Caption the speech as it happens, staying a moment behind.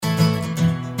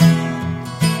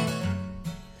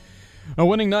A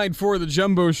winning night for the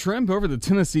Jumbo Shrimp over the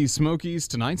Tennessee Smokies.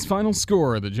 Tonight's final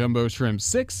score, the Jumbo Shrimp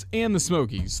 6 and the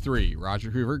Smokies 3.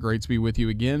 Roger Hoover, great to be with you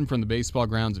again from the baseball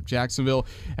grounds of Jacksonville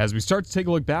as we start to take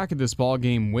a look back at this ball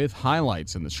game with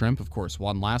highlights. And the Shrimp, of course,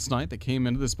 won last night. They came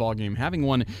into this ball game having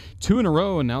won 2 in a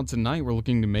row, and now tonight we're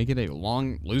looking to make it a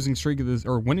long winning streak of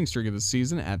this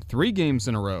season at 3 games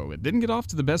in a row. It didn't get off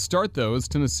to the best start though, as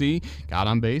Tennessee got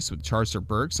on base with Charcer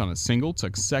Burks on a single,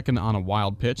 took second on a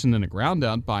wild pitch, and then a ground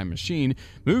out by Machine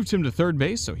moved him to third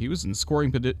base, so he was in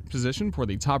scoring position for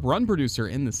the top run producer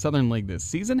in the Southern League this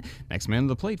season. Next man to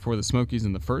the plate for the Smokies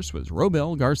in the first was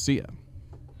Roger Garcia.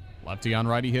 Lefty on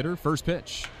righty hitter, first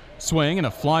pitch. Swing and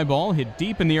a fly ball hit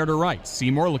deep in the air to right.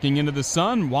 Seymour looking into the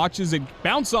sun, watches it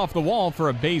bounce off the wall for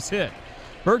a base hit.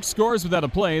 Burke scores without a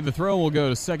play. The throw will go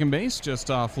to second base just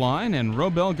offline, and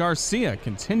Roger Garcia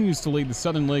continues to lead the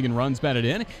Southern League in runs batted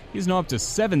in. He's now up to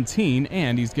 17,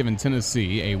 and he's given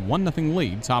Tennessee a 1-0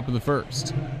 lead top of the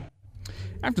first.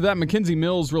 After that, Mackenzie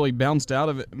Mills really bounced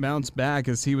back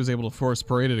as he was able to force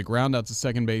Pareda to ground out to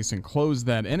second base and close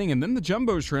that inning. And then the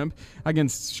Jumbo Shrimp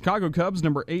against Chicago Cubs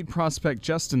number 8 prospect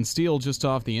Justin Steele just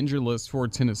off the injured list for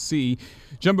Tennessee.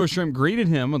 Jumbo Shrimp greeted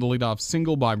him with a leadoff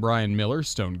single by Brian Miller.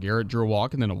 Stone Garrett drew a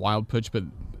walk and then a wild pitch, but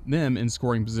them in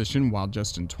scoring position while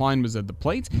Justin Twine was at the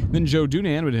plate. Then Joe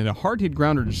Dunand would hit a hard hit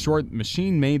grounder to short.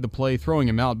 Machine made the play, throwing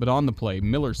him out, but on the play,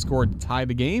 Miller scored to tie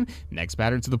the game. Next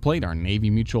batter to the plate, our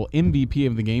Navy Mutual MVP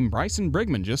of the game, Bryson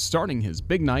Brigman, just starting his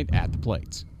big night at the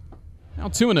plate. Now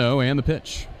 2-0 and the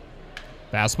pitch.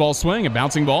 Fastball swing, a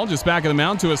bouncing ball just back of the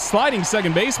mound to a sliding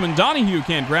second baseman. Donahue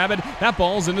can't grab it. That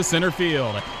ball's into center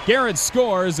field. Garrett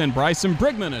scores, and Bryson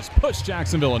Brigman has pushed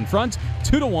Jacksonville in front,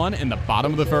 2-1 in the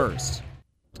bottom of the first.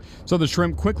 So the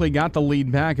Shrimp quickly got the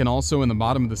lead back, and also in the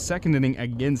bottom of the second inning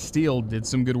against Steele did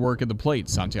some good work at the plate.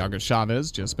 Santiago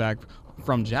Chavez just back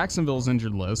from Jacksonville's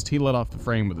injured list. He led off the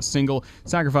frame with a single.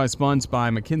 Sacrifice bunts by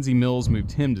Mackenzie Mills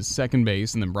moved him to second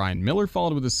base, and then Brian Miller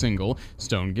followed with a single.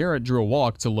 Stone Garrett drew a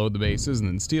walk to load the bases, and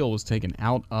then Steele was taken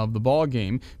out of the ball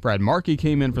game. Brad Markey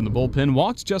came in from the bullpen,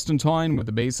 walked Justin Twine with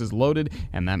the bases loaded,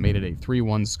 and that made it a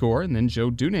 3-1 score. And then Joe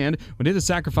Dunand would hit a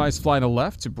sacrifice fly to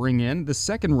left to bring in the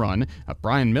second run of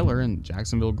Brian Miller, and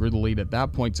Jacksonville grew the lead at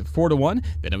that point to 4-1.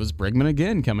 Then it was Brigman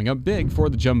again coming up big for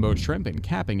the Jumbo Shrimp and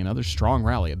capping another strong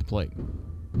rally at the plate.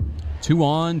 2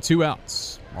 on, 2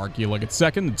 outs. Markey look at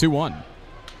second, the 2-1.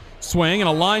 Swing and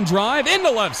a line drive into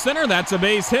left center. That's a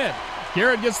base hit.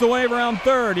 Garrett gets the wave around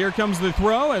third. Here comes the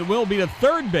throw. It will be to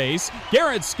third base.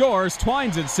 Garrett scores.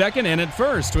 Twine's at second and at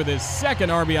first with his second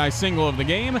RBI single of the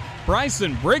game.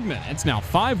 Bryson Brigman. It's now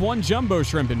 5-1 Jumbo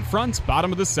Shrimp in front,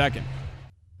 bottom of the second.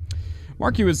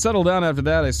 Markey would settle down after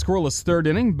that, a scoreless third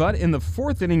inning, but in the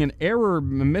fourth inning, a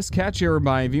missed catch error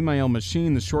by Vimael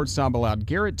Machine. The shortstop allowed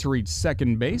Garrett to reach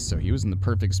second base, so he was in the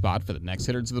perfect spot for the next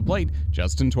hitter to the plate,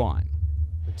 Justin Twine.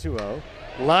 The 2-0.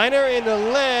 Liner into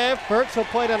left. Burks will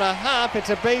play it on a hop. It's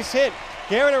a base hit.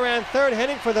 Garrett around third,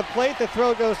 heading for the plate. The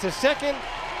throw goes to second.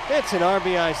 It's an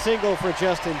RBI single for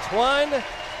Justin Twine,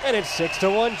 and it's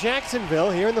 6-1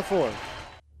 Jacksonville here in the fourth.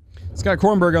 Scott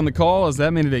Kornberg on the call as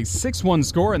that made it a 6-1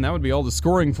 score, and that would be all the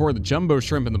scoring for the Jumbo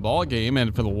Shrimp in the ball game.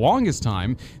 And for the longest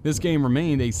time, this game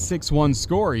remained a 6-1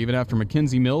 score, even after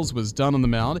Mackenzie Mills was done on the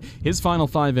mound. His final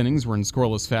 5 innings were in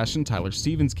scoreless fashion. Tyler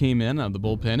Stevens came in out of the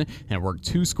bullpen and worked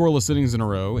 2 scoreless innings in a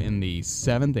row in the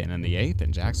 7th and in the 8th,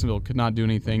 and Jacksonville could not do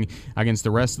anything against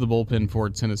the rest of the bullpen for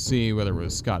Tennessee, whether it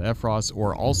was Scott Effross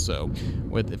or also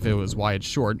if it was Wyatt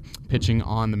Short pitching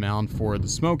on the mound for the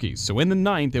Smokies. So in the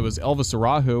 9th, it was Elvis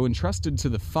Araujo entrusted to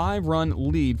the 5-run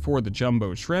lead for the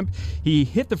Jumbo Shrimp. He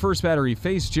hit the first batter he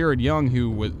faced, Jared Young, who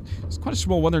was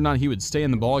questionable whether or not he would stay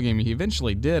in the ballgame. He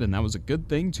eventually did, and that was a good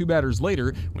thing 2 batters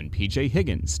later when P.J.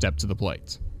 Higgins stepped to the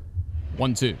plate.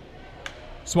 1-2.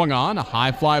 Swung on, a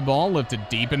high fly ball lifted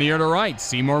deep in the air to right.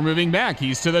 Seymour moving back.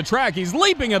 He's to the track. He's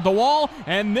leaping at the wall,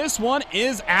 and this one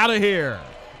is out of here.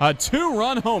 A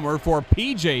 2-run homer for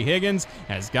P.J. Higgins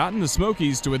has gotten the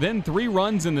Smokies to within 3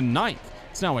 runs in the 9th.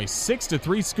 It's now a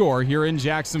 6-3 score here in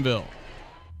Jacksonville.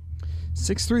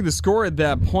 6-3 the score at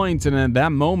that point, and at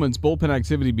that moment, bullpen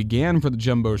activity began for the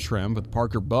Jumbo Shrimp with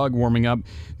Parker Bugg warming up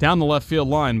down the left field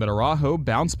line, but Araujo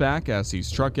bounced back as he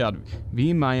struck out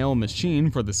Vimael Machine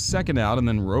for the second out, and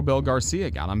then Roger Garcia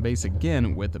got on base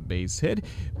again with a base hit,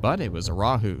 but it was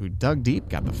Araujo who dug deep,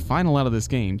 got the final out of this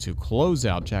game to close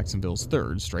out Jacksonville's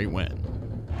 3rd straight win.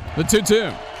 The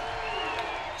 2-2.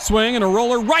 Swing and a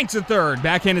roller right to third.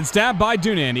 Backhanded stab by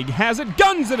Dunand. He has it,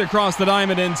 guns it across the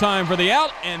diamond in time for the out,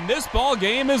 and this ball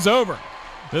game is over.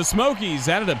 The Smokies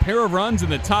added a pair of runs in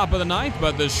the top of the 9th,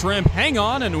 but the Shrimp hang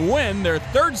on and win their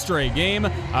 3rd straight game.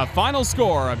 A final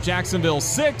score of Jacksonville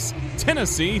 6,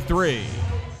 Tennessee 3.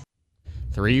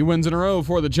 3 wins in a row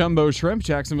for the Jumbo Shrimp.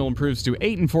 Jacksonville improves to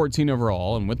 8-14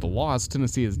 overall, and with the loss,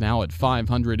 Tennessee is now at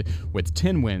 500 with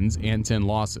 10 wins and 10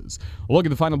 losses. A look at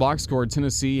the final box score.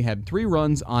 Tennessee had 3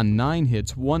 runs on 9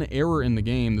 hits, 1 error in the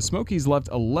game. The Smokies left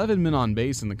 11 men on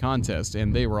base in the contest,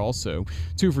 and they were also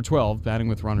 2 for 12, batting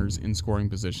with runners in scoring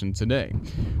position today.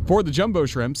 For the Jumbo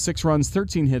Shrimp, 6 runs,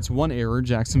 13 hits, 1 error.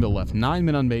 Jacksonville left 9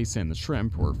 men on base, and the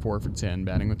Shrimp were 4 for 10,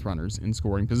 batting with runners in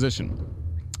scoring position.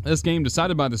 This game,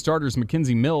 decided by the starters,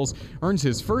 Mackenzie Mills earns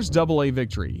his first Double-A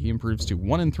victory. He improves to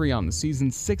 1-3 on the season,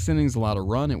 6 innings allowed a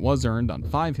run. It was earned on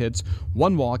 5 hits,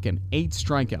 1 walk, and 8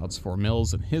 strikeouts for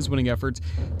Mills in his winning efforts.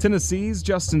 Tennessee's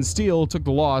Justin Steele took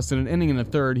the loss in an inning and a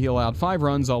third. He allowed 5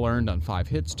 runs, all earned on 5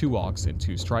 hits, 2 walks, and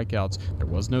 2 strikeouts. There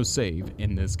was no save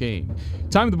in this game.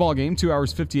 Time of the ball game, 2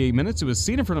 hours 58 minutes. It was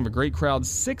seen in front of a great crowd,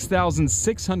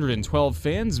 6,612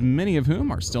 fans, many of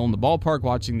whom are still in the ballpark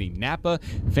watching the Napa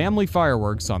family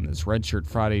fireworks on this Red Shirt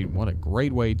Friday. What a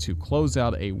great way to close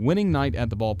out a winning night at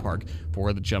the ballpark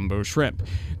for the Jumbo Shrimp.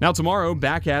 Now tomorrow,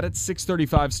 back at it,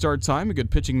 6:35 start time. A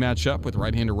good pitching matchup with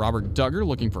right-hander Robert Duggar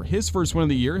looking for his first win of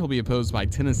the year. He'll be opposed by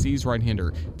Tennessee's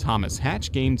right-hander Thomas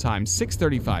Hatch. Game time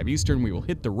 6:35 Eastern. We will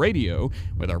hit the radio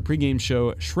with our pregame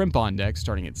show Shrimp on Deck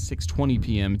starting at 6:20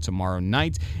 p.m. tomorrow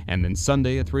night. And then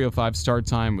Sunday, a 3:05 start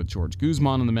time with George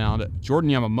Guzman on the mound. Jordan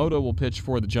Yamamoto will pitch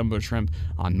for the Jumbo Shrimp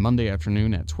on Monday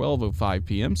afternoon at 12:05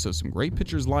 p.m. So some great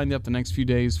pitchers lined up the next few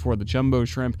days for the Jumbo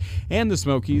Shrimp and the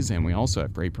Smokies, and we also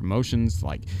have great promotions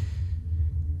like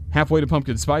Halfway to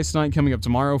Pumpkin Spice Night coming up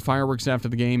tomorrow, fireworks after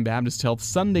the game, Baptist Health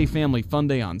Sunday Family Fun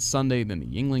Day on Sunday, then the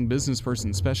Yingling Business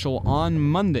Person Special on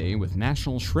Monday with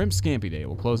National Shrimp Scampi Day.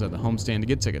 We'll close out the homestand to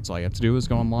get tickets. All you have to do is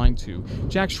go online to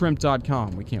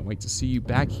jackshrimp.com. We can't wait to see you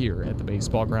back here at the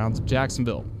baseball grounds of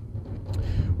Jacksonville.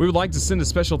 We would like to send a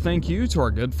special thank you to our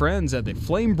good friends at the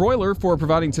Flame Broiler for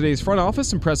providing today's front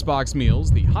office and press box meals.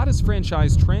 The hottest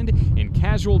franchise trend in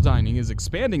casual dining is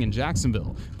expanding in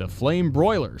Jacksonville. The Flame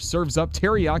Broiler serves up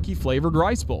teriyaki-flavored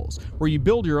rice bowls, where you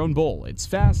build your own bowl. It's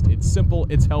fast, it's simple,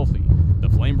 it's healthy. The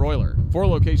Flame Broiler. 4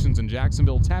 locations in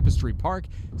Jacksonville, Tapestry Park,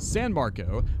 San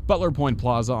Marco, Butler Point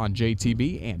Plaza on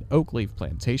JTB, and Oak Leaf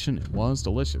Plantation. It was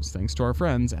delicious. Thanks to our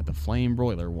friends at the Flame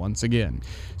Broiler once again.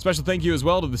 Special thank you as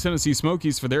well to the Tennessee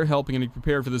Smokies for their help getting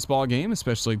prepared for this ball game,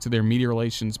 especially to their media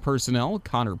relations personnel,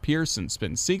 Connor Pierce and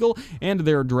Spin Siegel, and to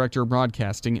their director of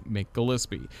broadcasting, Mick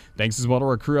Gillespie. Thanks as well to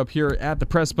our crew up here at the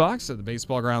press box at the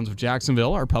baseball grounds of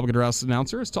Jacksonville. Our public address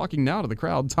announcer is talking now to the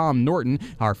crowd, Tom Norton.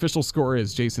 Our official scorer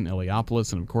is Jason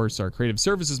Eliopoulos, and of course our creative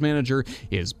services manager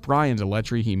is Brian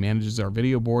Deletry. He manages our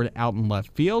video board out in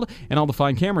left field and all the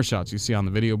fine camera shots you see on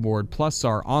the video board, plus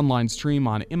our online stream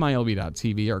on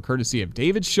MILB.TV are courtesy of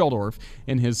David Sheldorf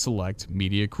and his select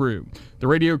media crew. The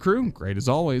radio crew, great as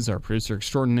always, our producer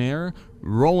extraordinaire,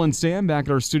 Roland Stam, back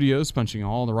at our studios, punching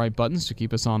all the right buttons to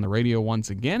keep us on the radio once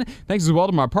again. Thanks as well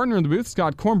to my partner in the booth,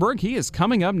 Scott Kornberg. He is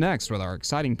coming up next with our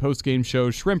exciting post-game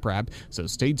show, Shrimp Wrap, so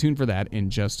stay tuned for that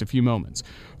in just a few moments.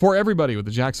 For everybody with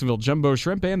the Jacksonville Jumbo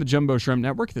Shrimp and the Jumbo Shrimp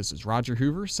Network, this is Roger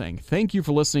Hoover saying thank you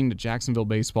for listening to Jacksonville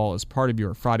Baseball as part of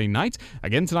your Friday night.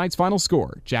 Again, tonight's final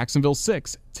score, Jacksonville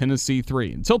 6, Tennessee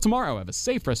 3. Until tomorrow, have a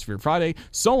safe rest of your Friday.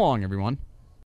 So long, everyone.